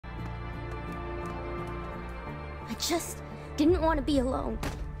I just didn't want to be alone.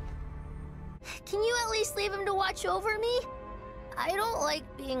 Can you at least leave him to watch over me? I don't like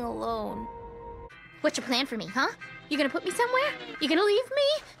being alone. What's your plan for me, huh? You gonna put me somewhere? You gonna leave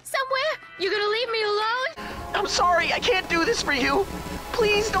me somewhere? You gonna leave me alone? I'm sorry, I can't do this for you.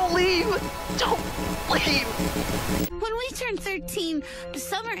 Please don't leave. Don't leave. When we turn 13, the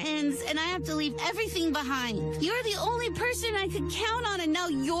summer ends and I have to leave everything behind. You're the only person I could count on, and now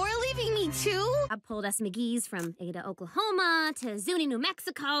you're leaving me too? I pulled us McGee's from Ada, Oklahoma to Zuni, New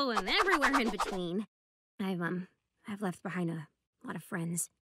Mexico, and everywhere in between. I've left behind a lot of friends.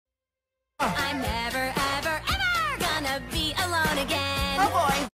 I'm never, ever, ever gonna be alone again. Oh boy.